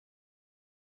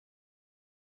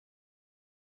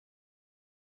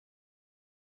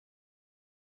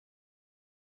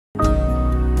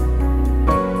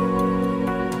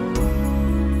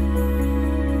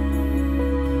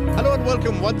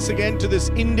welcome once again to this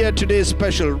India Today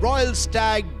special, Royal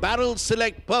Stag Barrel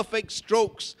Select Perfect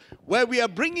Strokes, where we are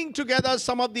bringing together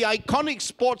some of the iconic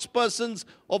sportspersons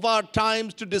of our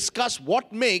times to discuss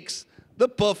what makes the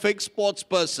perfect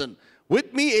sportsperson.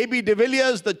 With me, AB de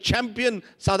Villiers, the champion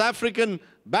South African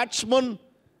batsman,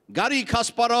 Garry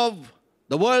Kasparov,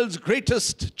 the world's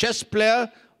greatest chess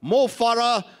player, Mo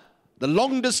Farah, the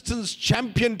long-distance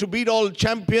champion to beat all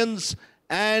champions,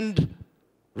 and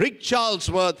Rick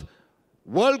Charlesworth,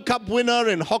 World Cup winner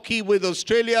in hockey with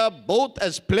Australia, both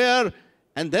as player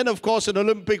and then, of course, an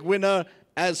Olympic winner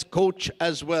as coach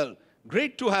as well.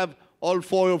 Great to have all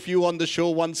four of you on the show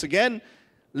once again.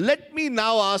 Let me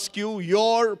now ask you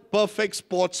your perfect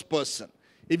sports person.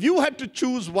 If you had to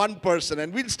choose one person,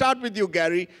 and we'll start with you,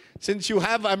 Garry, since you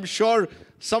have, I'm sure,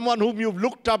 someone whom you've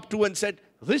looked up to and said,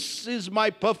 this is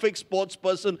my perfect sports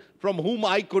person from whom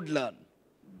I could learn.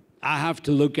 I have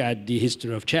to look at the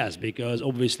history of chess because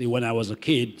obviously when I was a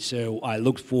kid, so I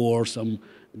looked for some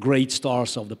great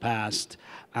stars of the past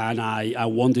and I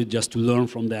wanted just to learn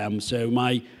from them. So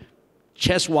my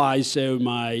chess-wise, so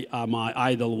my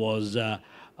idol was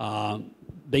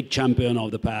big champion of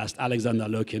the past, Alexander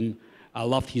Lukin. I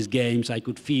loved his games. I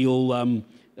could feel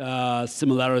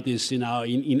similarities in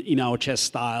our chess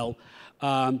style.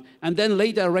 And then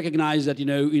later I recognized that, you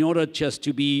know, in order just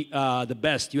to be the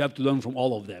best, you have to learn from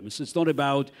all of them. So it's not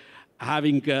about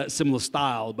having a similar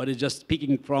style, but it's just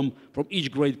picking from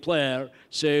each great player,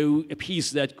 so a piece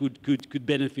that could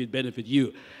benefit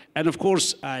you. And of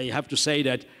course, I have to say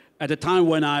that at the time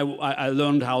when I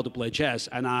learned how to play chess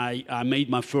and I made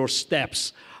my first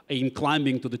steps in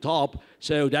climbing to the top,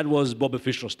 so that was Bobby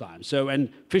Fischer's time. So, and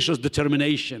Fischer's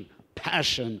determination,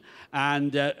 passion,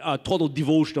 and a total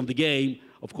devotion of the game,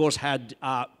 of course, had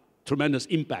a tremendous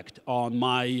impact on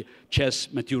my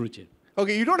chess maturity.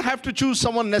 Okay, you don't have to choose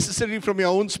someone necessarily from your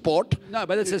own sport. No,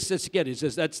 but that's I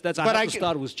have to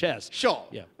start with chess. Sure,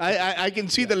 yeah. I can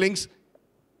see the links.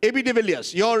 AB de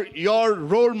Villiers, your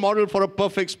role model for a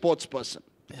perfect sports person.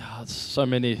 Yeah, so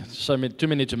many, too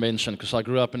many to mention, because I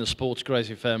grew up in a sports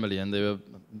crazy family, and there were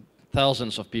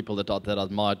thousands of people that I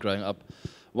admired growing up.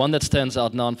 One that stands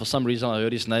out now, and for some reason I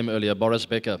heard his name earlier, Boris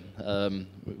Becker,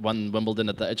 won Wimbledon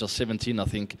at the age of 17, I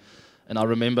think. And I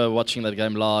remember watching that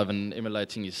game live and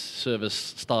emulating his service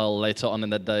style later on in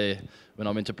that day when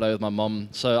I went to play with my mom.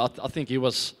 So I think he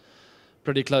was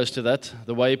pretty close to that.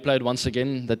 The way he played, once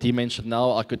again, that he mentioned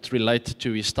now, I could relate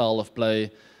to his style of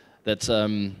play,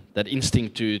 that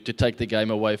instinct to take the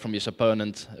game away from his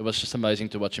opponent. It was just amazing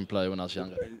to watch him play when I was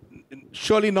younger.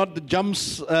 Surely not the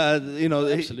jumps, you know.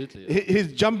 Absolutely.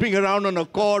 He's jumping around on a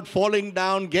court, falling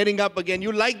down, getting up again.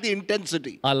 You like the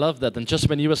intensity. I love that. And just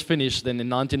when he was finished, then in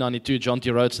 1992, John T.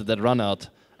 Rhodes did that run out.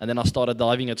 And then I started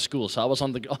diving at school. So I was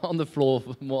on the floor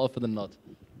more often than not.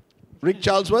 Rick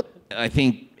Charlesworth? I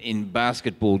think in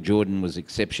basketball, Jordan was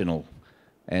exceptional.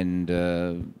 And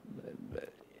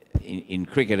in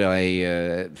cricket,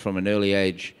 I, from an early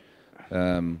age,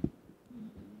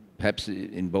 perhaps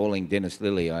in bowling, Dennis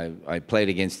Lilly, I played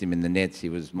against him in the nets. He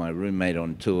was my roommate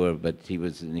on tour, but he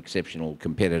was an exceptional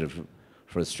competitor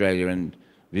for Australia. And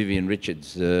Vivian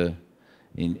Richards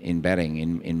in batting,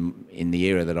 in the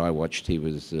era that I watched, he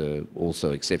was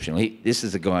also exceptional. This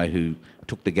is a guy who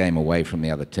took the game away from the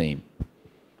other team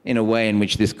in a way in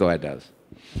which this guy does.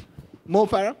 Mo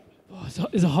Farah? Oh,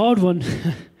 it's a hard one.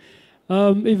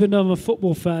 Even though I'm a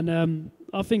football fan,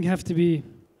 I think it have to be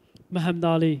Muhammad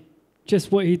Ali.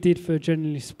 Just what he did for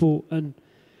generally sport, and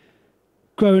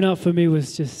growing up for me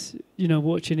was just, you know,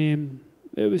 watching him,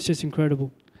 it was just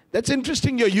incredible. That's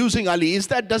interesting you're using Ali.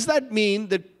 Does that mean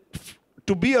that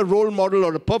to be a role model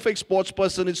or a perfect sports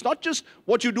person, it's not just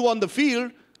what you do on the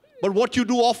field, but what you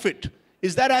do off it?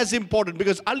 Is that as important?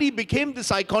 Because Ali became this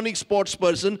iconic sports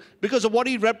person because of what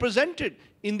he represented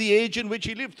in the age in which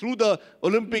he lived, through the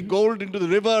Olympic gold into the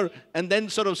river, and then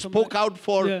sort of spoke out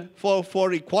for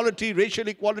equality, racial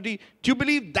equality. Do you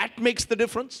believe that makes the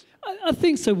difference? I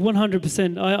think so,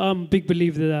 100%. I'm a big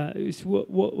believer that it's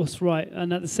what's right.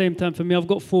 And at the same time, for me, I've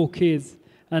got 4 kids.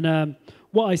 And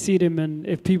what I see them, and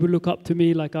if people look up to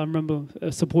me, like I remember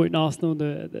supporting Arsenal,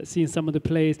 seeing some of the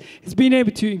players, it's being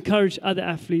able to encourage other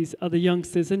athletes, other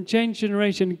youngsters, and change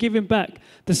generation, giving back.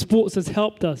 The sports has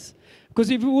helped us. Because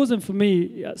if it wasn't for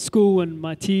me at school and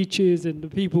my teachers and the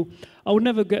people, I would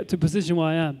never get to a position where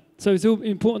I am. So it's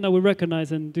important that we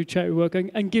recognize and do charity work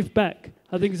and give back.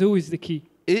 I think it's always the key.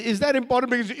 Is that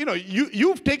important? Because, you know,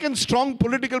 you've taken strong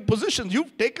political positions.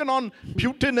 You've taken on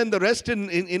Putin and the rest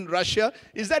in Russia.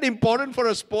 Is that important for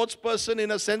a sports person,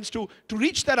 in a sense, to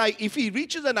reach that, if he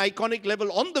reaches an iconic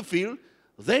level on the field,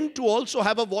 then to also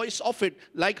have a voice of it,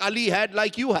 like Ali had,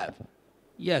 like you have?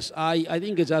 Yes, I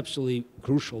think it's absolutely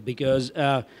crucial because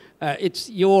it's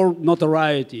your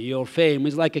notoriety, your fame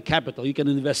is like a capital. You can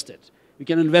invest it. You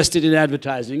can invest it in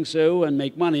advertising, so and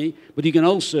make money, but you can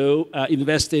also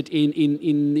invest it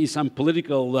in some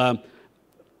political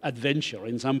adventure,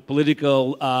 in some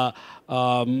political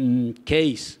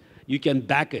case. You can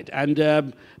back it,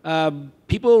 and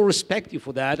people respect you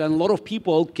for that. And a lot of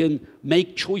people can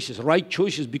make choices, right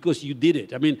choices, because you did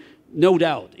it. I mean, no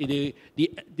doubt. The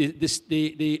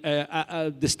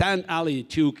stand Ali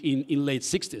took in late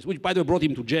 60s, which by the way brought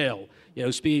him to jail, you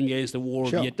know, speaking against the war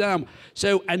in Vietnam.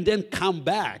 So, and then come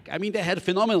back. I mean, they had a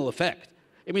phenomenal effect.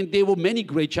 I mean, there were many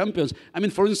great champions. I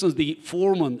mean, for instance, the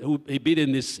Foreman who he beat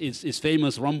in his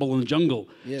famous Rumble in the Jungle.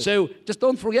 Yes. So just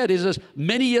don't forget, it's just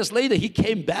many years later he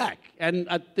came back, and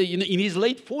in his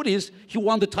late 40s he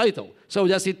won the title. So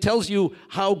just it tells you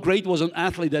how great was an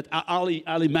athlete that Ali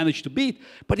managed to beat.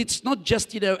 But it's not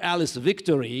just, you know, Ali's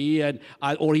victory and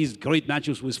or his great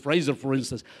matches with Fraser, for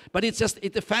instance. But it's just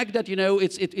the fact that, you know,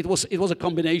 it was a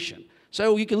combination.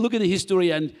 So you can look at the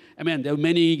history, and I mean, there are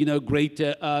many, you know, great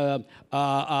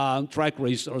track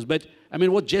racers. But I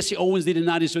mean, what Jesse Owens did in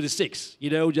 1936, you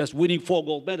know, just winning 4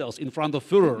 gold medals in front of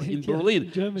Führer in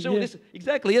Berlin. German, so this,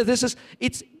 exactly, yeah,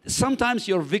 it's sometimes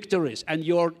your victories and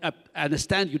your and the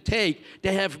stand you take,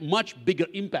 they have much bigger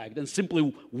impact than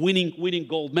simply winning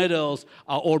gold medals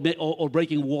or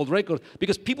breaking world records,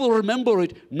 because people remember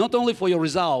it not only for your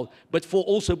result but for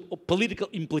also political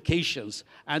implications,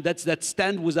 and that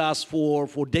stand with us for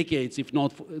decades, if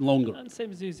not longer. And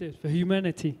same as you said, for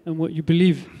humanity and what you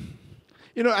believe.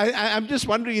 You know, I'm just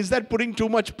wondering, is that putting too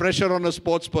much pressure on a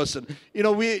sports person? You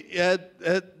know,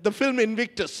 the film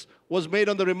Invictus was made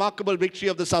on the remarkable victory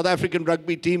of the South African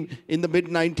rugby team in the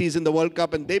mid-90s in the World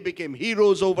Cup, and they became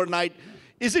heroes overnight.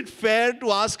 Is it fair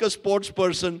to ask a sports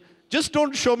person, just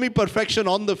don't show me perfection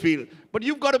on the field, but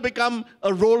you've got to become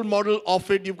a role model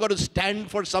of it, you've got to stand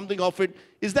for something of it?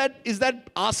 Is that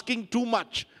asking too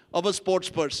much of a sports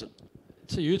person?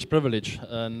 It's a huge privilege,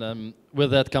 and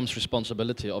with that comes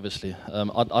responsibility, obviously.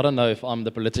 I don't know if I'm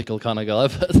the political kind of guy,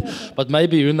 but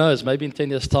maybe, who knows, maybe in 10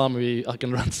 years' time I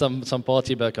can run some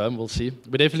party back home, we'll see.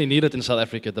 We definitely need it in South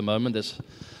Africa at the moment. There's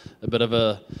a bit of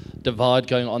a divide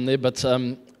going on there, but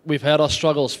we've had our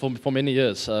struggles for many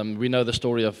years. We know the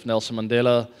story of Nelson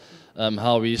Mandela,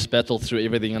 how he's battled through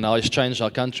everything and how he's changed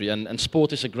our country, and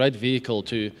sport is a great vehicle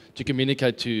to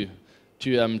communicate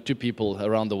to people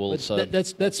around the world. So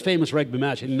that's famous rugby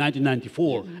match in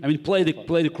 1994. I mean, played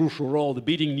a crucial role, the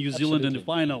beating New Zealand in the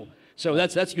final. So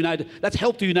that's united. That's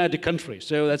helped to unite the country.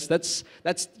 So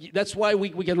that's why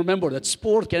we can remember that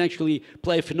sport can actually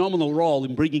play a phenomenal role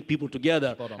in bringing people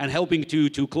together and helping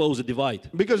to close the divide.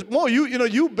 Because Mo,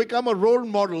 you've become a role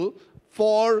model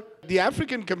for the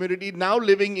African community now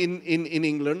living in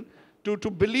England to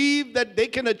believe that they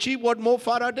can achieve what Mo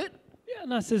Farah did. Yeah,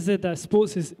 and as I said, that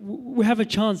sports is, we have a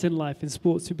chance in life in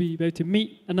sports to be able to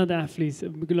meet another athlete,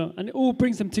 and it all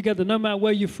brings them together, no matter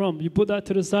where you're from. You put that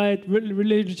to the side,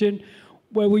 religion,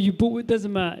 where were you born, it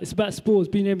doesn't matter. It's about sports,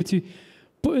 being able to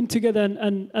put them together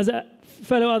and as a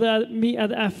fellow meet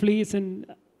other athletes and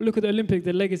look at the Olympics,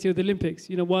 the legacy of the Olympics.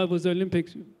 You know, why was the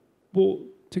Olympics brought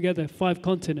together 5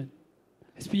 continents?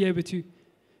 It's be able to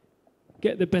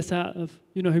get the best out of,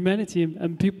 you know, humanity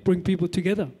and bring people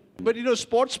together. But, you know,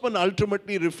 sportsmen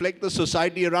ultimately reflect the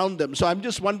society around them. So I'm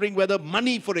just wondering whether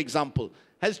money, for example,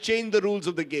 has changed the rules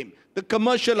of the game. The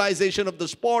commercialization of the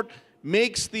sport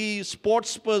makes the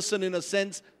sports person, in a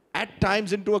sense, at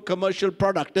times into a commercial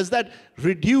product. Does that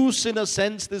reduce, in a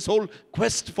sense, this whole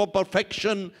quest for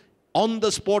perfection on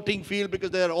the sporting field,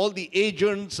 because there are all the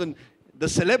agents and the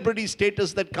celebrity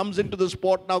status that comes into the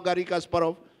sport now, Gary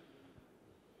Kasparov?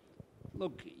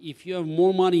 Look, if you have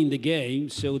more money in the game,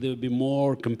 so there will be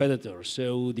more competitors,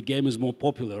 so the game is more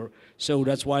popular, so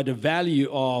that's why the value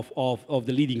of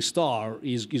the leading star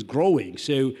is growing,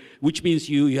 so which means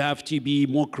you have to be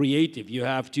more creative, you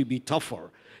have to be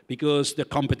tougher, because the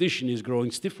competition is growing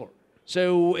stiffer.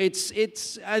 So I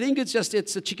think it's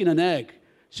a chicken and egg.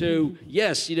 So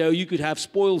yes, you know, you could have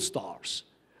spoiled stars,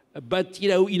 but, you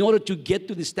know, in order to get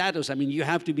to the status, I mean, you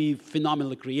have to be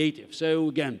phenomenally creative. So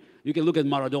again, you can look at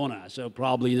Maradona. So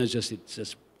probably, you know, it's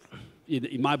just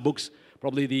in my books,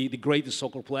 probably the greatest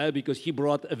soccer player, because he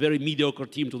brought a very mediocre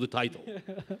team to the title.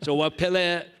 So while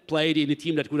Pelé played in a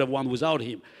team that could have won without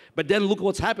him. But then look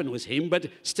what's happened with him.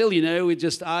 But still, you know,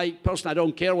 I personally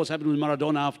don't care what's happened with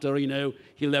Maradona after, you know,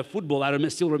 he left football. I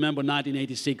still remember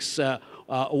 1986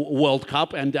 World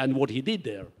Cup and what he did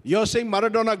there. You're saying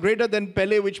Maradona greater than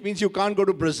Pelé, which means you can't go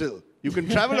to Brazil. You can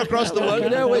travel across the world. You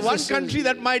know, The it's one just- country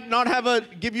that might not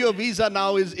give you a visa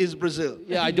now is Brazil.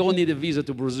 Yeah, I don't need a visa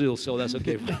to Brazil, so that's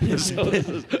okay.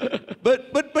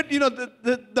 But you know,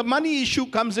 the money issue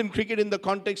comes in cricket in the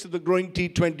context of the growing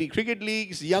T20 cricket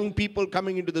leagues, young people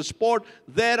coming into the sport.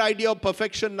 Their idea of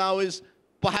perfection now is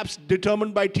perhaps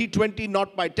determined by T20,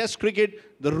 not by Test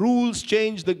cricket. The rules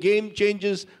change, the game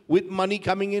changes with money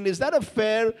coming in. Is that a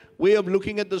fair way of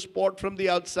looking at the sport from the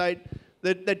outside?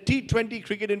 That T20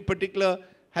 cricket in particular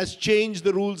has changed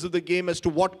the rules of the game as to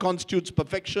what constitutes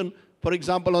perfection, for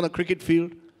example, on a cricket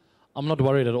field? I'm not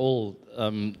worried at all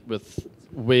with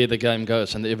where the game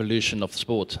goes and the evolution of the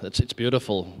sport. It's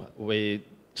beautiful where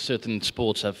certain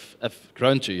sports have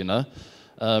grown to, you know.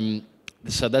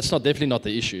 So that's definitely not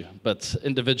the issue. But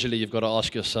individually, you've got to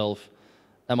ask yourself,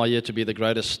 am I here to be the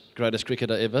greatest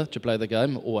cricketer ever to play the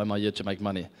game, or am I here to make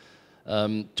money?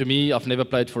 To me, I've never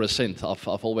played for a cent. I've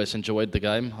always enjoyed the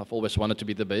game. I've always wanted to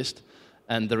be the best,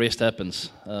 and the rest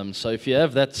happens. So if you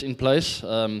have that in place,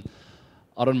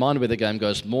 I don't mind where the game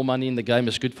goes. More money in the game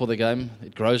is good for the game.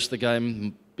 It grows the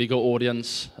game, bigger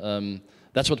audience.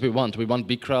 That's what we want. We want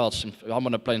big crowds. I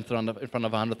want to play in front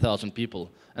of 100,000 people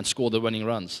and score the winning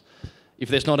runs. If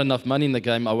there's not enough money in the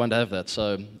game, I won't have that.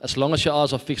 So as long as your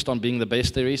eyes are fixed on being the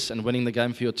best there is and winning the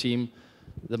game for your team,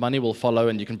 the money will follow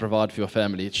and you can provide for your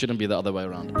family. It shouldn't be the other way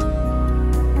around.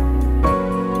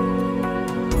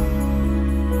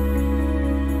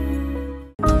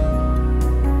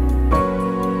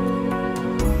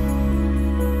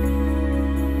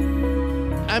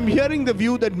 I'm hearing the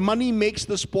view that money makes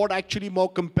the sport actually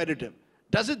more competitive.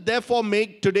 Does it therefore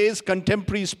make today's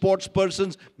contemporary sports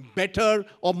persons better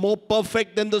or more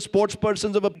perfect than the sports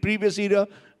persons of a previous era?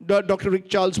 Dr. Rick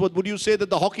Charlesworth, would you say that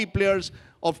the hockey players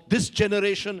of this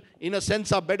generation, in a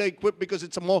sense, are better equipped because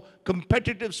it's a more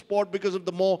competitive sport because of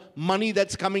the more money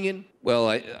that's coming in? Well,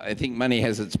 I think money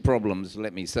has its problems,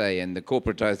 let me say, and the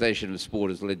corporatization of sport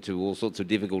has led to all sorts of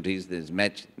difficulties. There's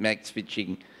max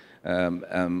fishing,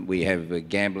 we have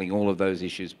gambling, all of those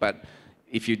issues. But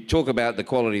if you talk about the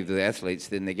quality of the athletes,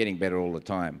 then they're getting better all the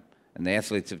time. And the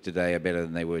athletes of today are better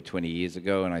than they were 20 years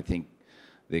ago, and I think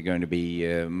they're going to be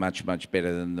much, much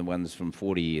better than the ones from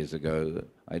 40 years ago.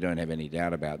 I don't have any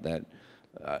doubt about that.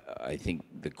 I think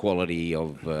the quality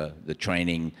of the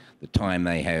training, the time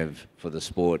they have for the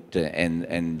sport,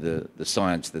 and the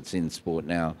science that's in sport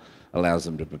now allows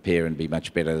them to prepare and be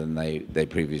much better than they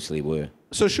previously were.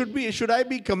 So should I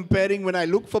be comparing, when I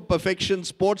look for perfection,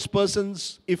 sports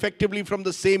persons effectively from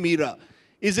the same era?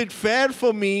 Is it fair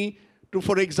for me to,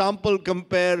 for example,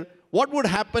 compare what would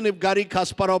happen if Garry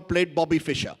Kasparov played Bobby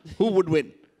Fischer? Who would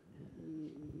win?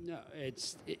 No,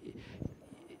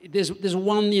 there's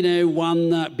one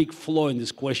big flaw in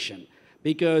this question,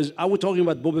 because I was talking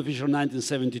about Bobby Fischer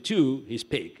 1972, his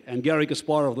pick, and Garry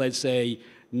Kasparov, let's say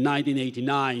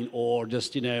 1989 or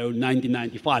just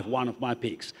 1995, one of my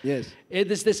picks. Yes.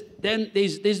 Then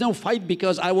there's no fight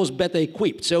because I was better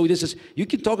equipped. So you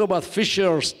can talk about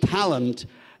Fischer's talent,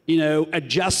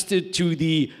 adjusted to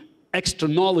the extra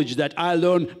knowledge that I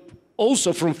learned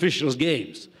also from Fischer's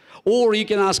games. Or you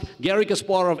can ask Garry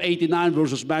Kasparov 89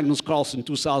 versus Magnus Carlsen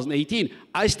 2018.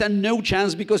 I stand no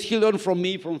chance because he learned from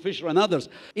me, from Fischer and others.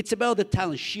 It's about the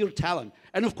talent, sheer talent.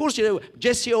 And of course,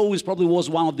 Jesse Owens probably was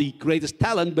one of the greatest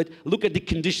talent, but look at the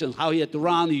conditions, how he had to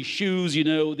run, his shoes,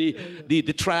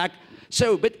 the track.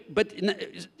 So, but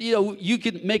you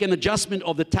can make an adjustment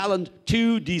of the talent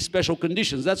to these special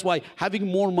conditions. That's why having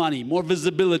more money, more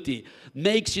visibility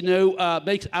makes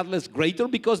athletes greater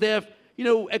because they have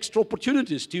extra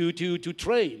opportunities to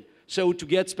train. So to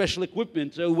get special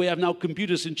equipment. So we have now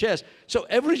computers in chess. So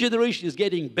every generation is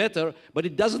getting better, but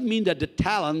it doesn't mean that the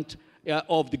talent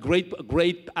of the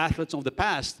great athletes of the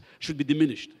past should be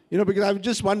diminished. Because I'm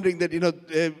just wondering that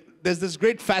there's this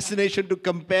great fascination to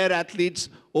compare athletes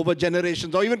over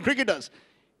generations, or even cricketers.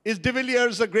 Is De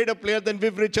Villiers a greater player than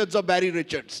Viv Richards or Barry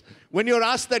Richards? When you're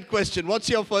asked that question, what's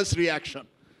your first reaction?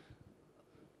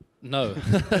 No.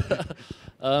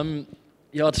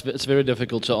 Yeah, it's very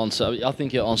difficult to answer. I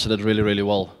think you answered it really, really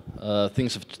well.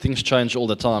 Things change all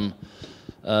the time,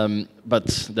 but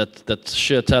that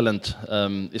sheer talent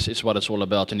is what it's all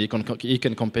about, and you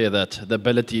can compare that, the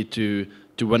ability to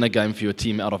win a game for your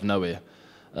team out of nowhere,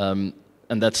 and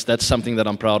that's something that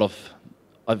I'm proud of.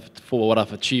 For what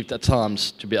I've achieved at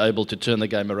times, to be able to turn the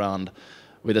game around.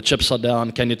 Where the chips are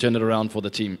down, can you turn it around for the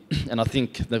team? And I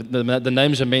think the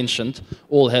names you mentioned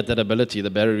all had that ability. The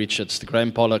Barry Richards, the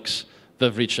Graham Pollocks,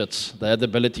 Viv Richards. They had the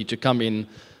ability to come in,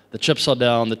 the chips are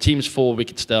down, the team's 4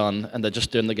 wickets down, and they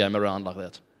just turn the game around like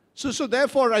that. So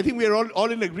therefore, I think we are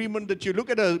all in agreement that you look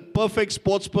at a perfect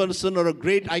sports person or a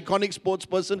great iconic sports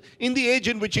person in the age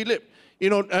in which he lived. You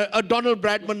know, a Donald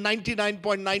Bradman,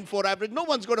 99.94 average. No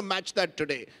one's going to match that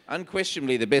today.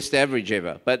 Unquestionably the best average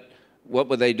ever. But what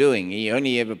were they doing? He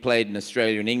only ever played in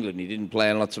Australia and England. He didn't play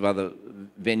in lots of other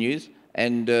venues.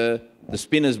 And the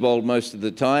spinners bowled most of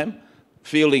the time.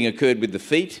 Fielding occurred with the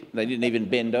feet. They didn't even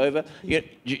bend over. Do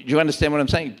you understand what I'm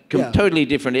saying? Yeah. Totally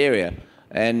different area.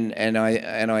 And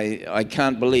I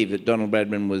can't believe that Donald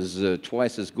Bradman was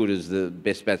twice as good as the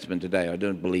best batsman today. I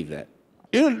don't believe that.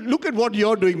 You know, look at what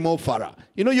you're doing, Mo Farah.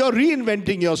 You know, you're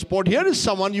reinventing your sport. Here is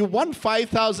someone, you won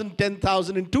 5,000,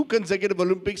 10,000 in 2 consecutive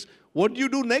Olympics. What do you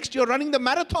do next? You're running the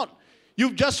marathon.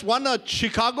 You've just won a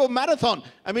Chicago marathon.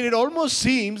 I mean, it almost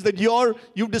seems that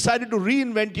you've decided to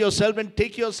reinvent yourself and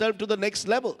take yourself to the next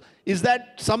level. Is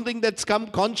that something that's come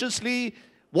consciously?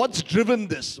 What's driven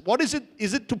this? What is it?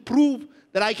 Is it to prove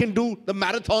that I can do the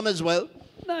marathon as well?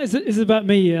 No, it's about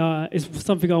me. It's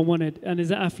something I wanted. And as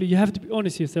an athlete, you have to be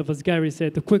honest with yourself, as Gary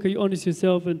said. The quicker you're honest with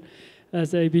yourself, and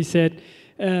as AB said,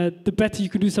 the better you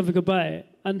can do something about it.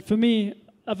 And for me,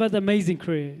 I've had an amazing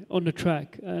career on the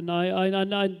track. And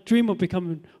I dream of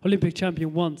becoming Olympic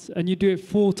champion once. And you do it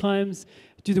 4 times,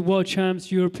 do the world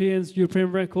champs,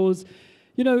 European records.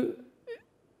 You know,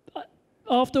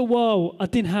 after a while, I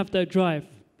didn't have that drive.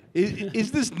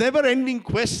 Is this never-ending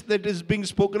quest that is being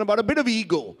spoken about a bit of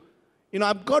ego? You know,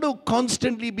 I've got to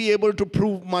constantly be able to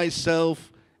prove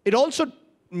myself. It also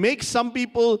makes some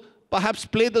people perhaps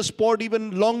play the sport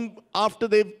even long after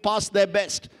they've passed their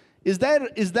best. Is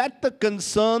that the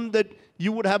concern that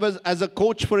you would have as a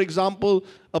coach, for example,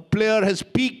 a player has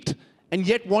peaked and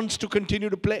yet wants to continue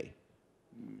to play?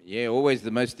 Yeah, always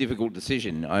the most difficult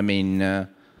decision. I mean,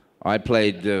 I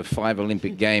played 5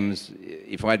 Olympic Games.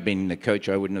 If I'd been the coach,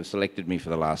 I wouldn't have selected me for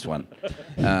the last one.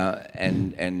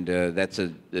 And that's a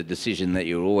decision that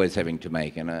you're always having to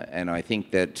make. And I think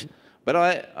that, but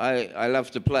I love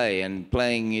to play, and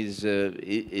playing is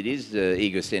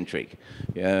egocentric.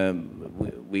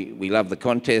 We love the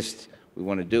contest. We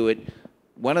want to do it.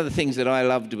 One of the things that I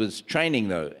loved was training,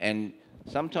 though. And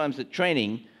sometimes at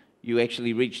training, you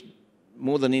actually reached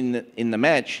more than in the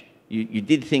match. You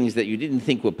did things that you didn't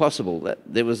think were possible.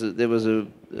 There was a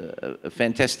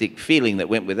fantastic feeling that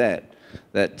went with that.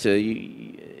 That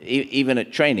even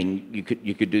at training,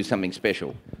 you could do something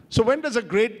special. So when does a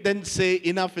great then say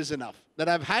enough is enough? That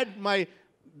I've had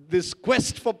this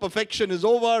quest for perfection is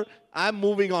over. I'm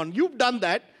moving on. You've done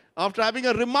that after having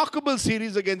a remarkable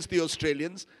series against the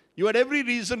Australians. You had every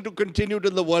reason to continue to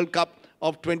the World Cup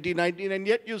of 2019, and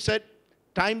yet you said,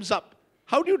 "Time's up."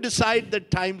 How do you decide that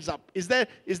time's up? Is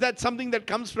that something that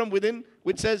comes from within,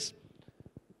 which says,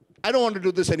 "I don't want to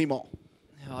do this anymore"?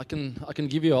 Yeah, I can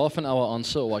give you a half an hour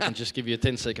answer, or I can just give you a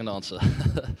 10-second answer.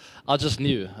 I just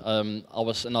knew. I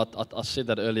said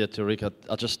that earlier to Rick.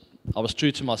 I was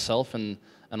true to myself, and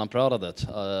I'm proud of that.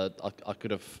 I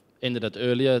could have ended it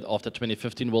earlier. After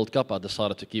 2015 World Cup, I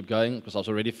decided to keep going because I was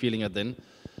already feeling it then.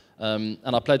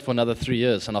 And I played for another 3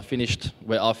 years, and I finished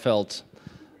where I felt.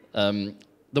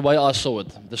 The way I saw it,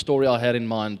 the story I had in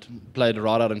mind played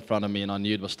right out in front of me, and I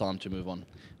knew it was time to move on.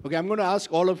 Okay, I'm going to ask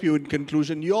all of you in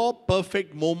conclusion, your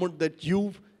perfect moment that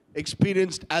you've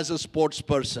experienced as a sports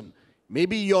person,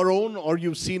 maybe your own or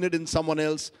you've seen it in someone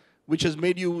else, which has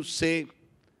made you say,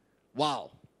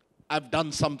 "Wow, I've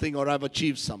done something or I've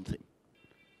achieved something."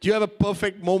 Do you have a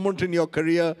perfect moment in your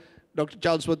career, Dr.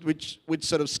 Charlesworth, which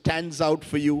sort of stands out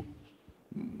for you?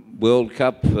 World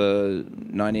Cup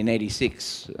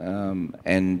 1986,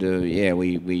 and yeah,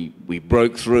 we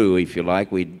broke through, if you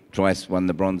like. We twice won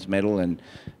the bronze medal, and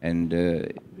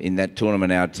in that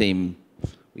tournament, our team,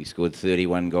 we scored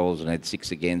 31 goals and had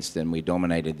 6 against, and we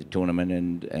dominated the tournament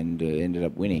and ended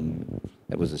up winning.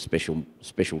 That was a special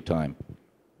time.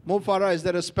 Mo Farah, is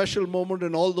there a special moment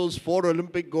in all those 4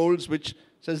 Olympic goals which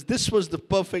says this was the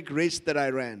perfect race that I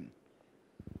ran?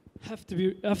 Have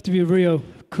to be Rio,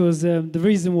 because the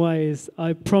reason why is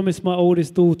I promised my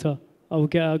oldest daughter I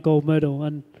would get her a gold medal,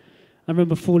 and I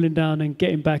remember falling down and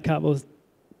getting back up.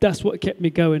 That's what kept me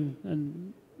going,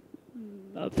 and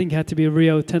I think it had to be a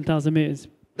Rio 10,000 meters.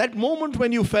 That moment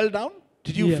when you fell down,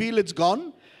 did you feel it's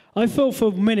gone? I felt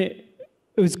for a minute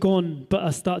it was gone, but I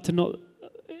started to not.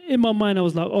 In my mind, I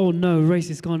was like, "Oh no,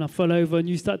 race is gone." I fell over, and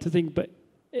you start to think, but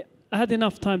I had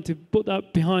enough time to put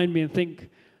that behind me and think,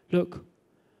 "Look,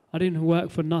 I didn't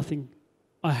work for nothing.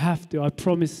 I have to. I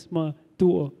promised my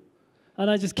daughter." And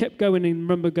I just kept going, and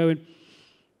remember going,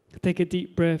 take a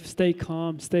deep breath, stay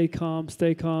calm, stay calm,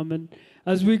 stay calm. And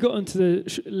as we got into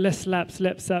the less laps,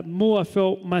 more I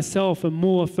felt myself and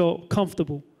more I felt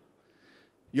comfortable.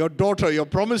 Your daughter, your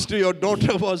promise to your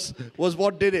daughter was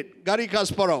what did it. Garry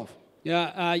Kasparov.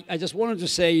 Yeah, I just wanted to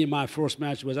say my first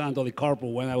match was Anatoly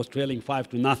Karpov when I was trailing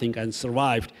 5-0 and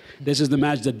survived. This is the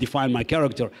match that defined my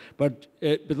character. But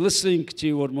listening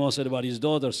to what Mo said about his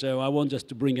daughter, so I want just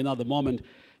to bring another moment.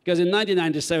 Because in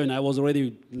 1997, I was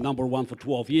already #1 for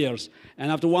 12 years.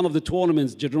 And after one of the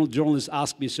tournaments, journalists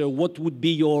asked me, so what would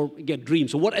be your dream?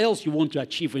 So what else you want to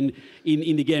achieve in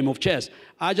the game of chess?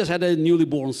 I just had a newly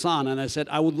born son, and I said,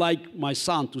 I would like my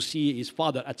son to see his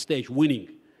father at stage winning.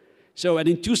 So, and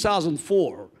in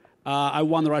 2004, I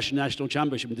won the Russian National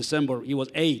Championship in December. He was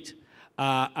 8.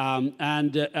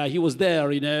 He was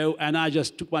there, you know, and I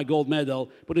just took my gold medal,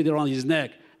 put it around his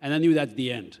neck, and I knew that's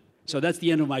the end. So that's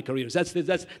the end of my career. So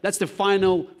that's the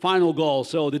final goal.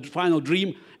 So the final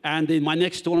dream. And in my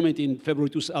next tournament in February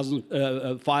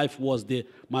 2005 was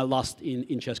my last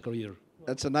in chess career.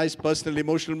 That's a nice personal,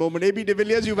 emotional moment. A.B. de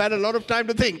Villiers, you've had a lot of time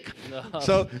to think. No.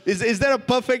 So is there a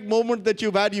perfect moment that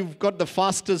you've had? You've got the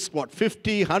fastest,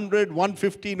 50, 100,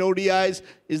 150 ODIs.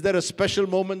 Is there a special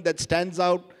moment that stands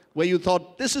out where you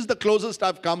thought, this is the closest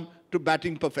I've come to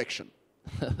batting perfection?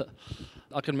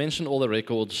 I can mention all the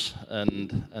records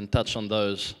and touch on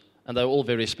those, and they're all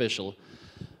very special.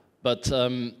 But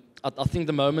I think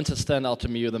the moments that stand out to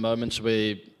me are the moments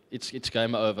where it's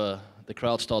game over, the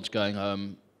crowd starts going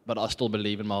home, but I still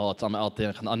believe in my heart. I'm out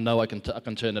there. I know I can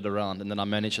turn it around, and then I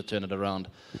manage to turn it around.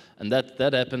 And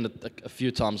that happened a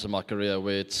few times in my career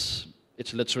where it's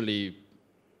literally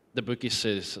the bookie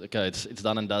says, okay, it's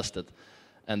done and dusted.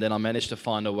 And then I managed to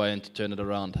find a way and to turn it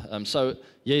around. So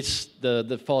yes,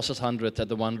 the fastest 100 at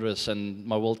the Wanderers and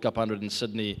my World Cup 100 in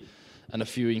Sydney and a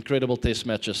few incredible test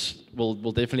matches will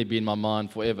definitely be in my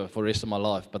mind forever, for the rest of my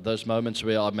life. But those moments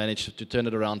where I managed to turn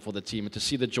it around for the team and to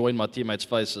see the joy in my teammates'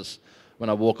 faces when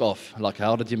I walk off, like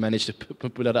how did you manage to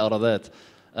pull it out of that?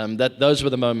 Those were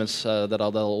the moments that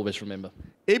I'll always remember.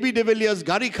 A.B. de Villiers,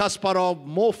 Garry Kasparov,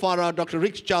 Mo Farah, Dr.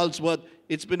 Rick Charlesworth,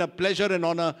 it's been a pleasure and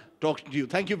honor talking to you.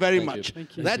 Thank you very much.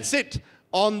 Thank you. That's it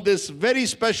on this very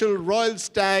special Royal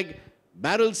Stag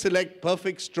Barrel Select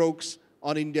Perfect Strokes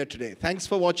on India Today. Thanks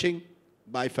for watching.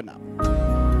 Bye for now.